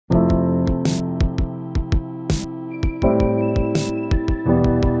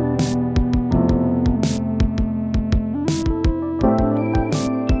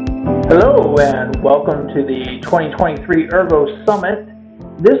Hello and welcome to the 2023 Ergo Summit.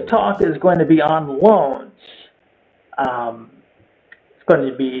 This talk is going to be on loans. It's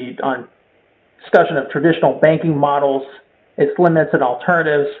going to be on discussion of traditional banking models, its limits and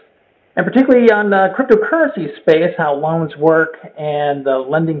alternatives, and particularly on the cryptocurrency space, how loans work, and the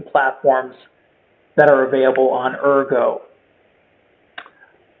lending platforms that are available on Ergo.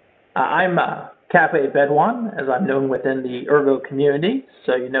 I'm cafebedouin, as I'm known within the Ergo community,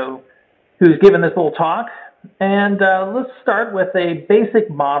 so you know who's given this little talk. And let's start with a basic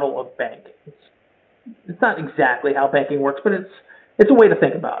model of bank. It's not exactly how banking works, but it's a way to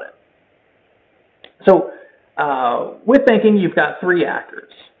think about it. So with banking, you've got three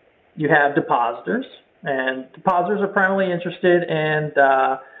actors. You have depositors, and depositors are primarily interested in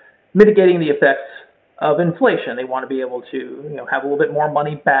mitigating the effects of inflation. They want to be able to have a little bit more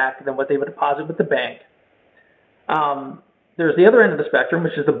money back than what they would deposit with the bank. There's the other end of the spectrum,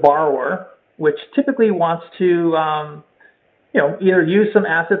 which is the borrower, which typically wants to either use some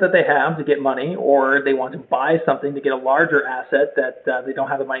asset that they have to get money, or they want to buy something to get a larger asset that they don't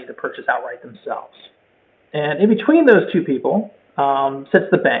have the money to purchase outright themselves. And in between those two people sits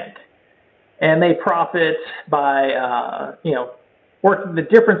the bank, and they profit by working the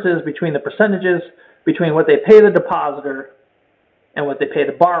differences between the percentages between what they pay the depositor and what they pay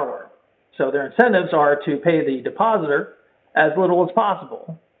the borrower. So their incentives are to pay the depositor as little as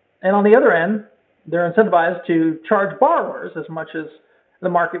possible. And on the other end, they're incentivized to charge borrowers as much as the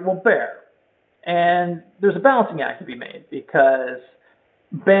market will bear. And there's a balancing act to be made, because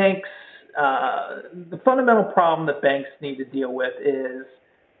banks, the fundamental problem that banks need to deal with is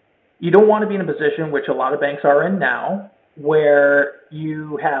you don't want to be in a position, which a lot of banks are in now, where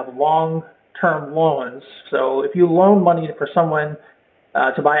you have long-term loans. So if you loan money for someone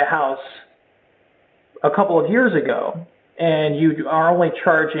to buy a house a couple of years ago, and you are only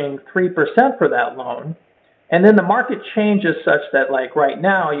charging 3% for that loan, and then the market changes such that, like right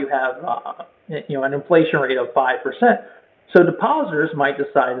now, you have an inflation rate of 5%. So depositors might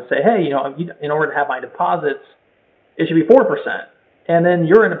decide to say, hey, in order to have my deposits, it should be 4%. And then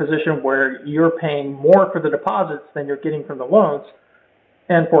you're in a position where you're paying more for the deposits than you're getting from the loans.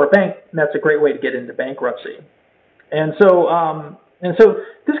 And for a bank, that's a great way to get into bankruptcy. And so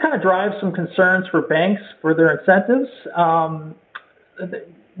this kind of drives some concerns for banks for their incentives.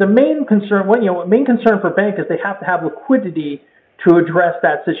 The main concern, main concern for banks is they have to have liquidity to address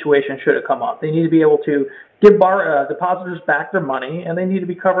that situation should it come up. They need to be able to give depositors back their money, and they need to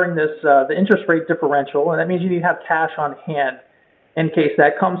be covering the interest rate differential, and that means you need to have cash on hand in case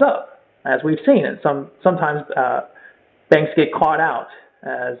that comes up, as we've seen. And sometimes banks get caught out,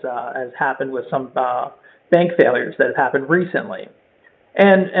 as happened with some bank failures that have happened recently.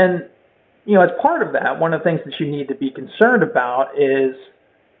 And as part of that, one of the things that you need to be concerned about is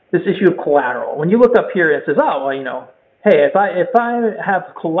this issue of collateral. When you look up here, it says, oh, well, hey, if I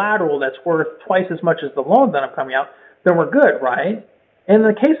have collateral that's worth twice as much as the loan that I'm coming out, then we're good, right? In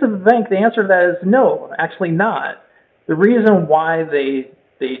the case of a bank, the answer to that is no, actually not. The reason why they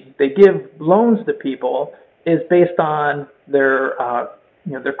give loans to people is based on their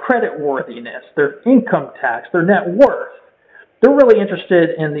credit worthiness, their income tax, their net worth. They're really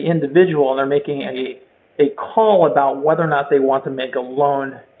interested in the individual, and they're making a call about whether or not they want to make a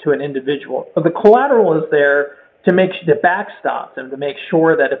loan to an individual. But the collateral is there to backstop them, to make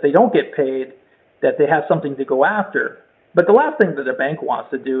sure that if they don't get paid, that they have something to go after. But the last thing that a bank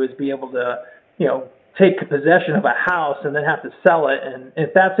wants to do is be able to, take possession of a house and then have to sell it. And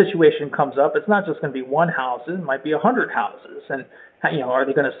if that situation comes up, it's not just going to be one house; it might be 100 houses. And are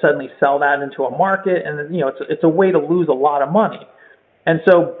they going to suddenly sell that into a market? And it's a way to lose a lot of money. And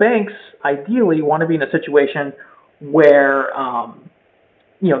so banks ideally want to be in a situation where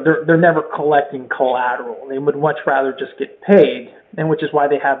they're never collecting collateral. They would much rather just get paid, and which is why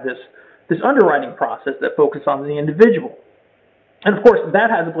they have this underwriting process that focuses on the individual. And of course,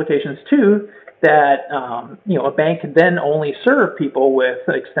 that has implications too, that a bank can then only serve people with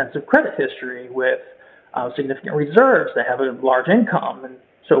extensive credit history, with significant reserves, that have a large income, and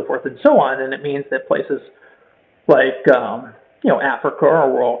so forth and so on. And it means that places like Africa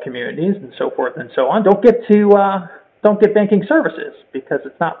or rural communities and so forth and so on don't get banking services, because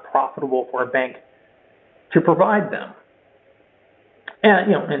it's not profitable for a bank to provide them.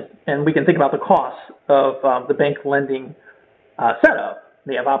 And we can think about the costs of the bank lending setup.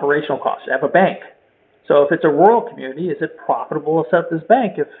 They have operational costs. You have a bank. So if it's a rural community, is it profitable to set up this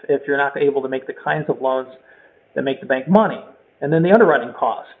bank if you're not able to make the kinds of loans that make the bank money? And then the underwriting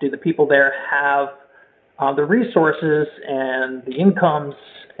costs. Do the people there have the resources and the incomes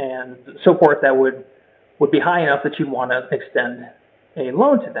and so forth that would be high enough that you'd want to extend a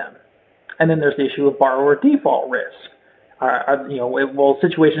loan to them? And then there's the issue of borrower default risk. Will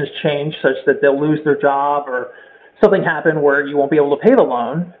situations change such that they'll lose their job or something happen where you won't be able to pay the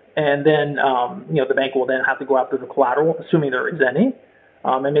loan, and then the bank will then have to go after the collateral, assuming there is any.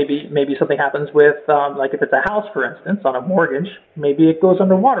 And maybe something happens with like if it's a house, for instance, on a mortgage, maybe it goes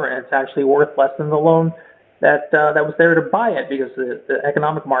underwater and it's actually worth less than the loan that was there to buy it because the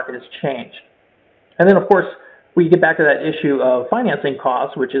economic market has changed. And then, of course, we get back to that issue of financing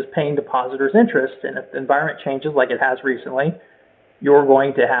costs, which is paying depositors interest. And if the environment changes like it has recently, you're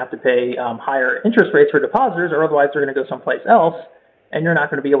going to have to pay higher interest rates for depositors, or otherwise they're going to go someplace else, and you're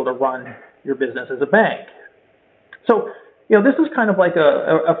not going to be able to run your business as a bank. So, this is kind of like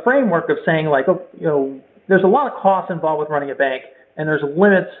a framework of saying, like, there's a lot of costs involved with running a bank, and there's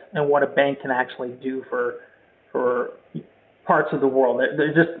limits in what a bank can actually do for parts of the world.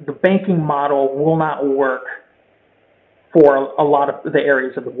 The banking model will not work for a lot of the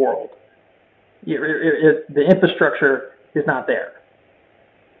areas of the world. The infrastructure is not there.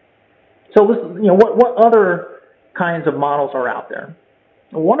 So listen, what other kinds of models are out there?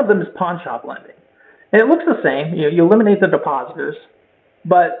 One of them is pawn shop lending. And it looks the same. You eliminate the depositors,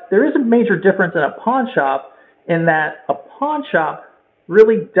 but there is a major difference in a pawn shop in that a pawn shop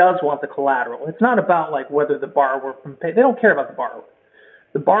really does want the collateral. It's not about like whether the borrower can pay. They don't care about the borrower.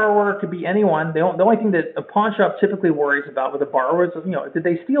 The borrower could be anyone. The only thing that a pawn shop typically worries about with a borrower is, did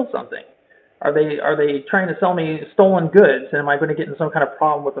they steal something? Are they trying to sell me stolen goods? And am I going to get in some kind of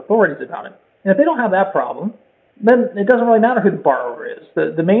problem with authorities about it? And if they don't have that problem, then it doesn't really matter who the borrower is.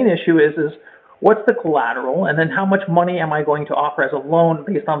 The main issue is what's the collateral, and then how much money am I going to offer as a loan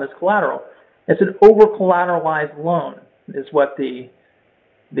based on this collateral? It's an over-collateralized loan is what the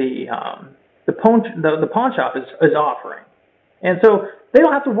pawn shop is offering. And so they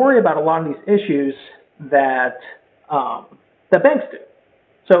don't have to worry about a lot of these issues that banks do.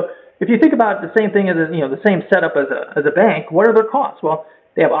 So if you think about the same thing as the same setup as a bank, what are their costs? Well,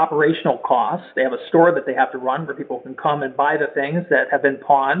 they have operational costs. They have a store that they have to run where people can come and buy the things that have been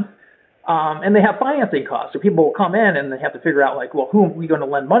pawned, and they have financing costs. So people will come in and they have to figure out who are we going to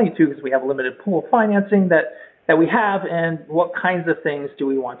lend money to because we have a limited pool of financing that we have, and what kinds of things do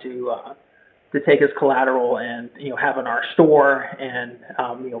we want to take as collateral and have in our store, and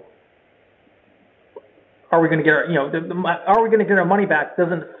are we going to get our money back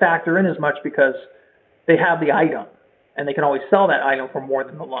doesn't factor in as much because they have the item and they can always sell that item for more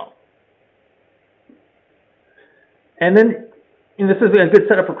than the loan. And then this is a good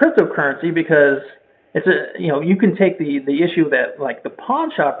setup for cryptocurrency because it's you can take the issue that like the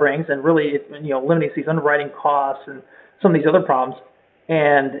pawn shop brings and really eliminates these underwriting costs and some of these other problems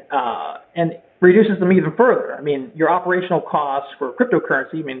and reduces them even further. I mean, your operational costs for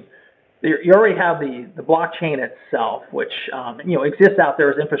cryptocurrency, you already have the blockchain itself, which exists out there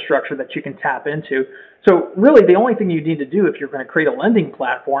as infrastructure that you can tap into. So really, the only thing you need to do if you're going to create a lending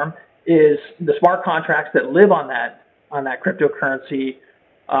platform is the smart contracts that live on that cryptocurrency,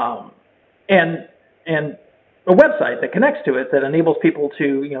 and a website that connects to it that enables people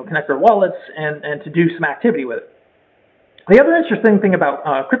to connect their wallets and to do some activity with it. The other interesting thing about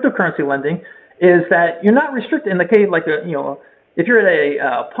cryptocurrency lending is that you're not restricted in the case if you're at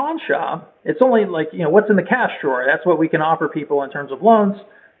a pawn shop, it's only what's in the cash drawer. That's what we can offer people in terms of loans.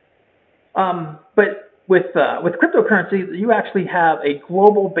 But with cryptocurrency, you actually have a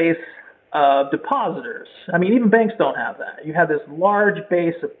global base of depositors. Even banks don't have that. You have this large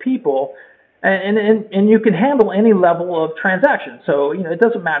base of people, and you can handle any level of transaction. So it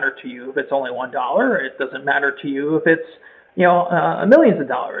doesn't matter to you if it's only $1. It doesn't matter to you if it's millions of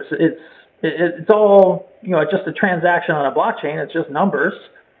dollars. It's all just a transaction on a blockchain. It's just numbers,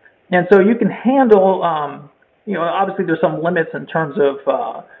 and so you can handle. Obviously there's some limits in terms of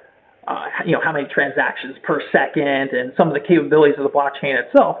how many transactions per second and some of the capabilities of the blockchain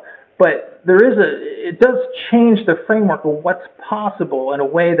itself. But it does change the framework of what's possible in a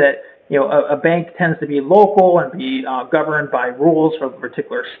way that a bank tends to be local and be governed by rules for a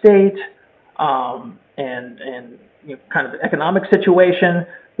particular state and kind of economic situation.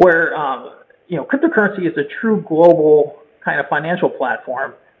 Where cryptocurrency is a true global kind of financial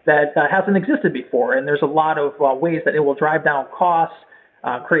platform that hasn't existed before, and there's a lot of ways that it will drive down costs,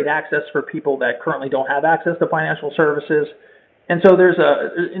 create access for people that currently don't have access to financial services, and so there's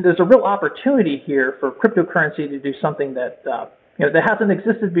a real opportunity here for cryptocurrency to do something that that hasn't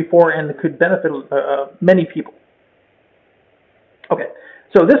existed before and could benefit many people. Okay,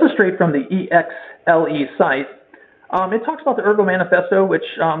 so this is straight from the EXLE site. It talks about the Ergo Manifesto, which,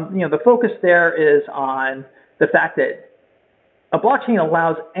 the focus there is on the fact that a blockchain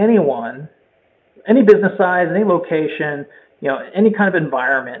allows anyone, any business size, any location, any kind of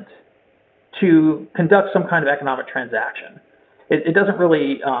environment, to conduct some kind of economic transaction. It doesn't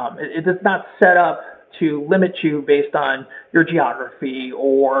really, it is not set up to limit you based on your geography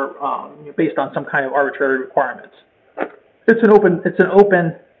or based on some kind of arbitrary requirements. It's an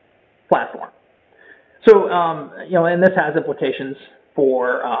open platform. So, and this has implications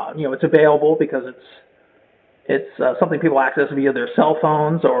for, it's available because it's something people access via their cell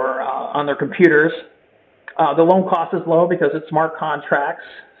phones or on their computers. The loan cost is low because it's smart contracts.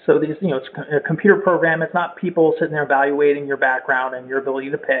 So these, it's a computer program. It's not people sitting there evaluating your background and your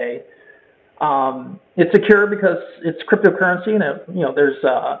ability to pay. It's secure because it's cryptocurrency, and there's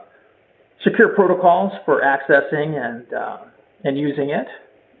secure protocols for accessing and using it.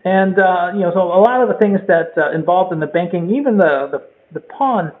 And so a lot of the things that involved in the banking, even the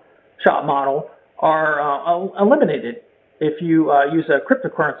pawn shop model, are eliminated if you use a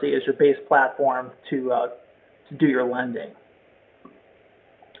cryptocurrency as your base platform to do your lending.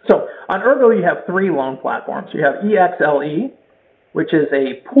 So on Ergo, you have 3 loan platforms. You have EXLE, which is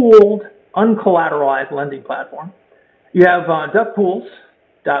a pooled, uncollateralized lending platform. You have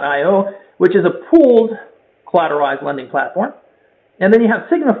Duckpools.io, which is a pooled, collateralized lending platform. And then you have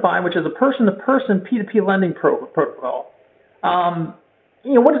SigmaFi, which is a person-to-person P2P lending protocol.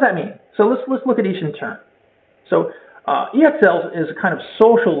 What does that mean? So let's look at each in turn. So EXL is a kind of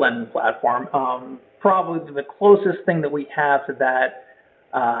social lending platform. Probably the closest thing that we have to that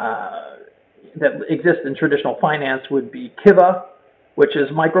that exists in traditional finance would be Kiva, which is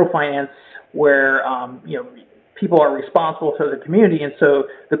microfinance, where people are responsible for the community, and so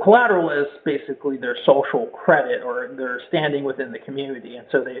the collateral is basically their social credit or their standing within the community, and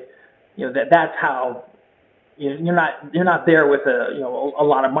so they, that's how you're not there with a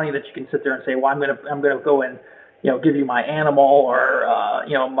lot of money that you can sit there and say, well, I'm gonna go and give you my animal or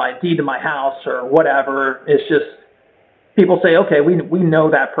my deed to my house or whatever. It's just people say, okay, we know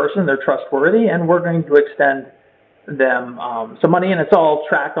that person, they're trustworthy, and we're going to extend them some money, and it's all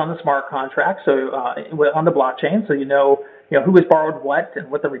tracked on the smart contract, so on the blockchain, so who has borrowed what and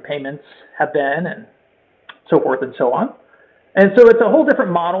what the repayments have been, and so forth and so on. And so it's a whole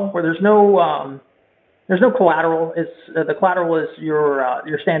different model where there's no collateral. It's the collateral is your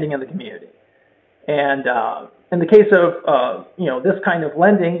standing in the community. And in the case of this kind of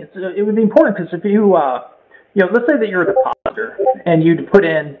lending, it would be important because if you let's say that you're a depositor and you'd put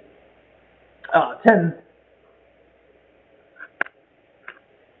in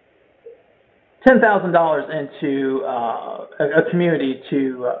 $10,000 into a community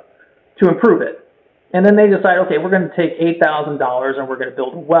to improve it, and then they decide, okay, we're going to take $8,000 and we're going to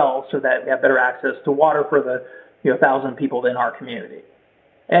build a well so that we have better access to water for the 1,000 people in our community.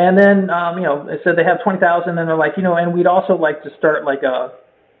 And then they said they have $20,000, and they're like, and we'd also like to start like a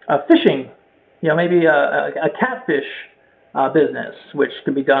fishing, maybe a catfish business, which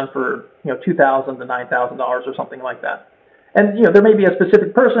could be done for $2,000 to $9,000 or something like that. And there may be a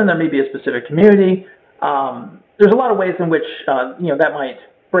specific person, there may be a specific community. There's a lot of ways in which that might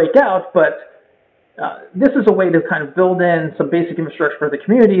break out, but this is a way to kind of build in some basic infrastructure for the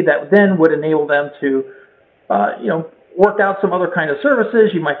community that then would enable them to work out some other kind of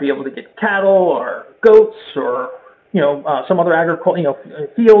services. You might be able to get cattle or goats or some other agricultural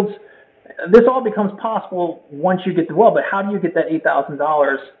fields. This all becomes possible once you get the well. But how do you get that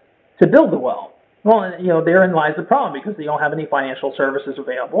 $8,000 to build the well? Well, therein lies the problem, because they don't have any financial services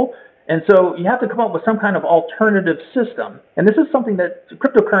available. And so you have to come up with some kind of alternative system. And this is something that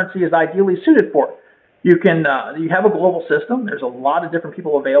cryptocurrency is ideally suited for. You have a global system. There's a lot of different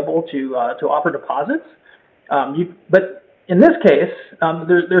people available to offer deposits. But in this case,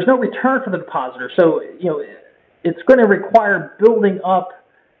 there's no return for the depositor. So, it's going to require building up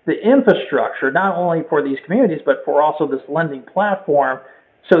the infrastructure, not only for these communities, but for also this lending platform,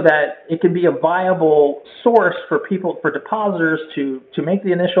 so that it can be a viable source for depositors to make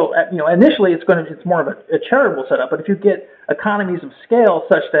the initial, initially it's more of a charitable setup, but if you get economies of scale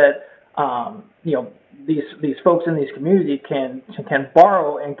such that, these folks in these communities can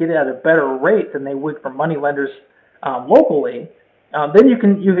borrow and get it at a better rate than they would from money lenders locally, then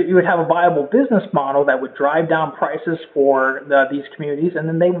you would have a viable business model that would drive down prices for these communities, and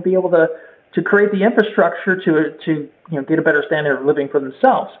then they would be able to create the infrastructure to get a better standard of living for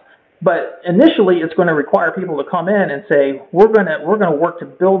themselves. But initially, it's going to require people to come in and say, we're going to work to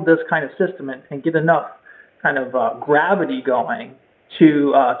build this kind of system and get enough kind of gravity going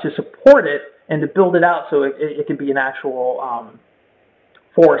to support it and to build it out so it can be an actual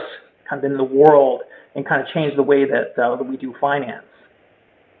force kind of in the world and kind of change the way that we do finance.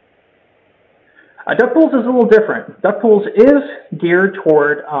 Duckpools is a little different. Duckpools is geared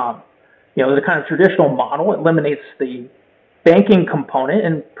toward the kind of traditional model. It eliminates the banking component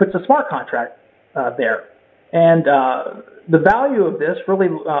and puts a smart contract there. And the value of this really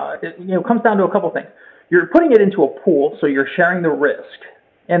comes down to a couple things. You're putting it into a pool, so you're sharing the risk.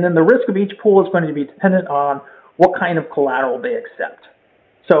 And then the risk of each pool is going to be dependent on what kind of collateral they accept.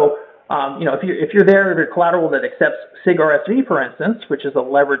 So, if you're there with a collateral that accepts SigRSV, for instance, which is a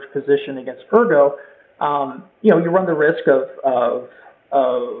leveraged position against Ergo, you run the risk of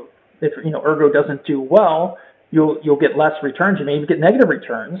if Ergo doesn't do well, you'll get less returns. You may even get negative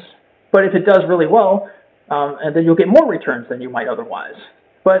returns. But if it does really well, and then you'll get more returns than you might otherwise.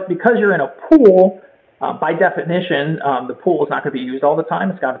 But because you're in a pool, by definition, the pool is not going to be used all the time.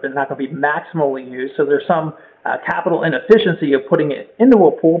 It's not going to be maximally used. So there's some capital inefficiency of putting it into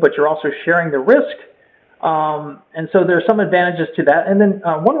a pool, but you're also sharing the risk. And so there's some advantages to that. And then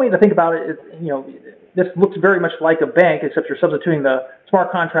one way to think about it is, this looks very much like a bank, except you're substituting the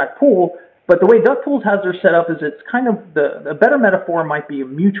smart contract pool. But the way Duckpools has their setup is it's kind of a better metaphor might be a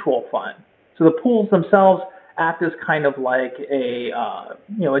mutual fund. So the pools themselves act as kind of like a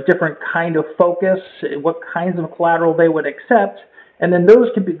different kind of focus, what kinds of collateral they would accept. And then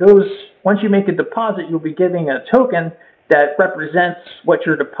once you make a deposit, you'll be giving a token that represents what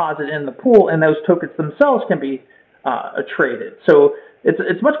your deposit in the pool, and those tokens themselves can be traded. So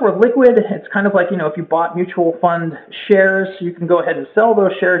it's much more liquid. It's kind of like, if you bought mutual fund shares, you can go ahead and sell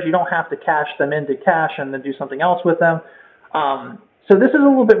those shares. You don't have to cash them into cash and then do something else with them. So this is a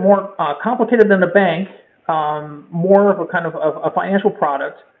little bit more complicated than a bank, more of a kind of a financial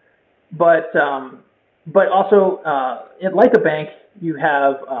product, but also like a bank, you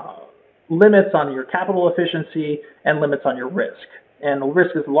have limits on your capital efficiency and limits on your risk. And the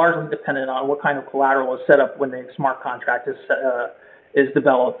risk is largely dependent on what kind of collateral is set up when the smart contract is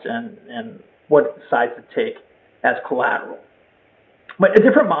developed and what it decides to take as collateral. But a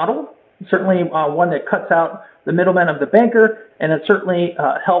different model, certainly one that cuts out the middleman of the banker, and it certainly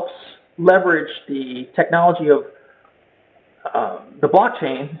helps leverage the technology of the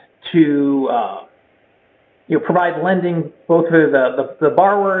blockchain to provide lending both to the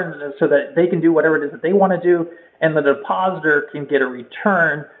borrower so that they can do whatever it is that they want to do, and the depositor can get a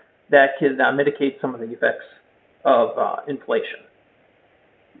return that can mitigate some of the effects of inflation.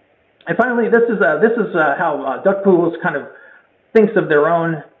 And finally, this is how Duckpools kind of thinks of their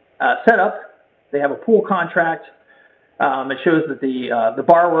own setup. They have a pool contract. It shows that the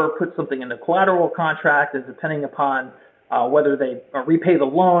borrower puts something in the collateral contract, and depending upon whether they repay the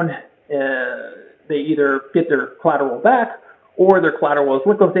loan, they either get their collateral back or their collateral is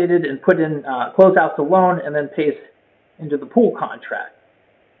liquidated and put in, close out the loan, and then pays into the pool contract.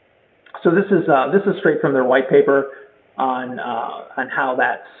 So this is straight from their white paper on how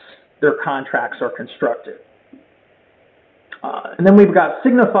their contracts are constructed. And then we've got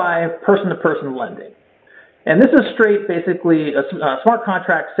SigmaFi person-to-person lending. And this is straight, basically, a smart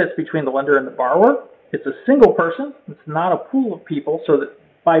contract sits between the lender and the borrower. It's a single person. It's not a pool of people, so that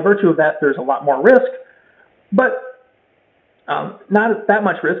by virtue of that, there's a lot more risk. But not that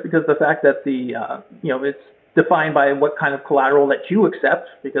much risk because of the fact that it's defined by what kind of collateral that you accept,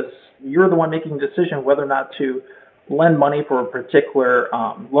 because you're the one making the decision whether or not to lend money for a particular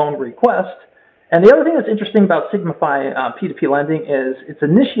loan request. And the other thing that's interesting about SigmaFi P2P lending is it's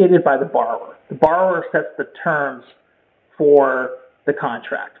initiated by the borrower. The borrower sets the terms for the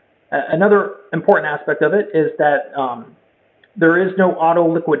contract. Another important aspect of it is that there is no auto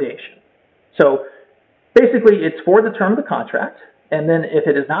liquidation. So basically, it's for the term of the contract, and then if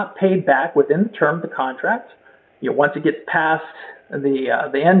it is not paid back within the term of the contract, once it gets past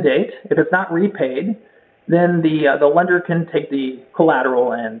the end date, if it's not repaid, then the lender can take the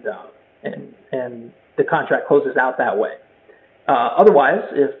collateral and the contract closes out that way. Otherwise,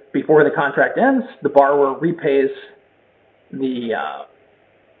 if before the contract ends, the borrower repays the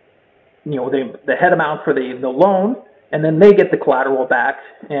head amount for the loan, and then they get the collateral back,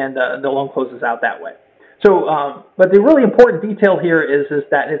 and the loan closes out that way. So, but the really important detail here is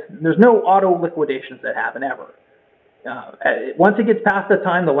that there's no auto liquidations that happen ever. Once it gets past the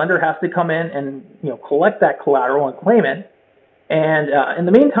time, the lender has to come in and collect that collateral and claim it. And in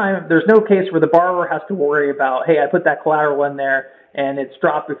the meantime, there's no case where the borrower has to worry about, hey, I put that collateral in there and it's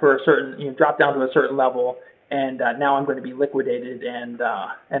dropped for a certain, dropped down to a certain level, and now I'm going to be liquidated and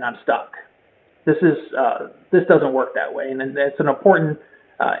I'm stuck. This doesn't work that way, and it's an important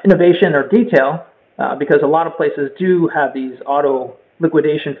innovation or detail because a lot of places do have these auto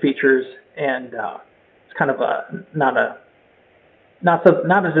liquidation features, and it's kind of not a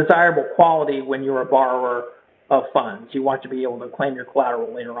desirable quality when you're a borrower of funds. You want to be able to claim your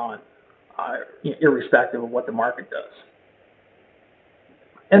collateral later on, irrespective of what the market does.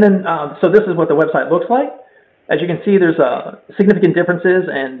 And then, so this is what the website looks like. As you can see, there's significant differences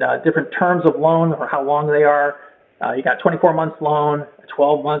and different terms of loan or how long they are. You got 24 months loan, a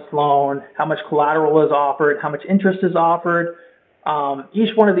 12 months loan, how much collateral is offered, how much interest is offered.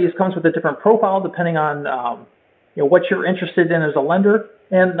 Each one of these comes with a different profile depending on what you're interested in as a lender.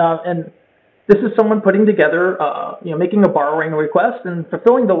 And this is someone putting together, making a borrowing request and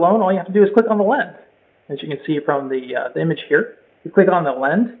fulfilling the loan. All you have to do is click on the lend. As you can see from the image here, you click on the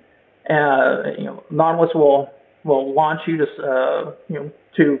lend. Nautilus will launch you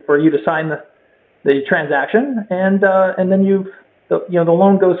for you to sign the transaction, and then the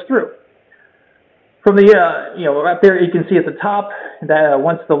loan goes through. From the up there, you can see at the top that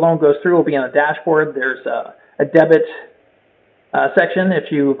once the loan goes through, it will be on a dashboard. There's a debit section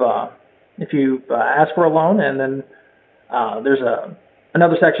if you've asked for a loan, and then there's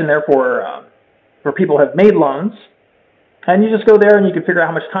another section there for people who have made loans. And you just go there and you can figure out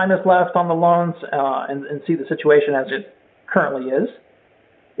how much time is left on the loans and see the situation as it currently is.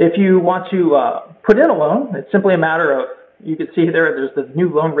 If you want to put in a loan, it's simply a matter of, you can see there's the new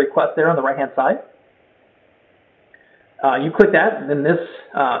loan request there on the right-hand side. You click that, and then this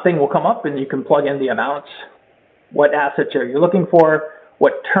thing will come up, and you can plug in the amounts, what assets you're looking for,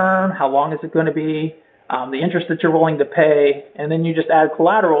 what term, how long is it going to be, the interest that you're willing to pay, and then you just add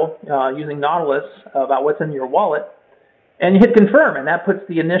collateral using Nautilus about what's in your wallet. And you hit confirm, and that puts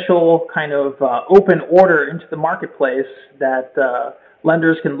the initial kind of open order into the marketplace that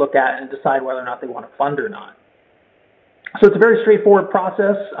lenders can look at and decide whether or not they want to fund or not. So it's a very straightforward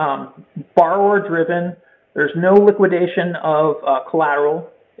process, borrower-driven. There's no liquidation of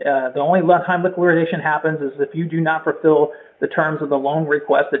collateral. The only time liquidation happens is if you do not fulfill the terms of the loan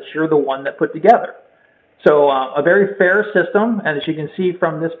request that you're the one that put together. So a very fair system, and as you can see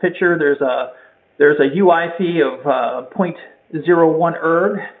from this picture, there's a UI fee of 0.01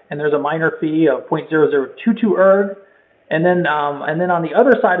 ERG, and there's a minor fee of 0.0022 ERG. And then on the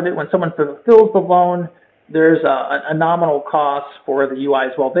other side of it, when someone fulfills the loan, there's a nominal cost for the UI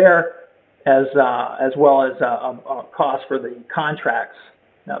as well there, as well as a cost for the contracts.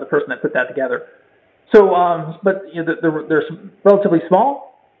 Now, the person that put that together. So, but they're relatively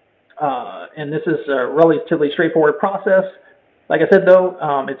small, and this is a relatively straightforward process. Like I said, though,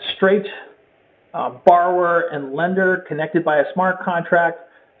 it's straight. Borrower and lender connected by a smart contract,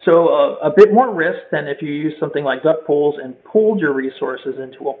 so a bit more risk than if you use something like Duckpools and pooled your resources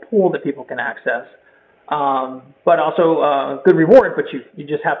into a pool that people can access. But also good reward, but you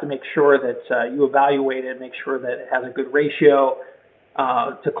just have to make sure that you evaluate it, make sure that it has a good ratio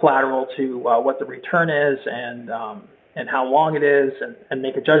to collateral to what the return is and how long it is, and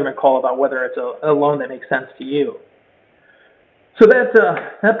make a judgment call about whether it's a loan that makes sense to you. So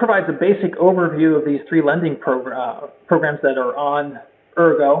that provides a basic overview of these three lending programs that are on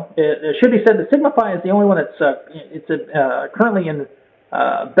Ergo. It should be said that SigmaFi is the only one that's currently in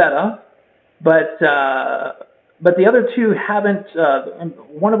beta, but the other two haven't.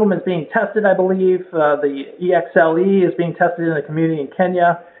 One of them is being tested, I believe. The EXLE is being tested in the community in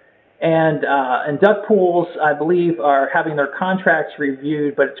Kenya, and Duckpools, I believe, are having their contracts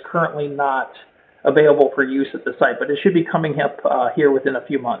reviewed, but it's currently not available for use at the site, but it should be coming up here within a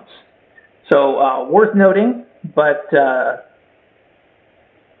few months. So worth noting, but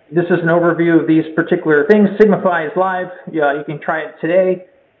this is an overview of these particular things. SigmaFi is live. You can try it today.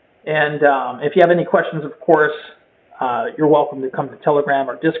 And if you have any questions, of course, you're welcome to come to Telegram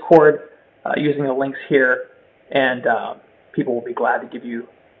or Discord using the links here, and people will be glad to give you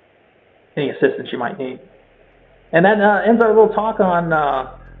any assistance you might need. And that ends our little talk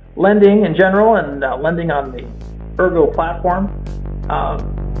on lending in general and lending on the Ergo platform.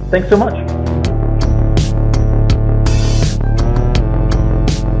 Thanks so much.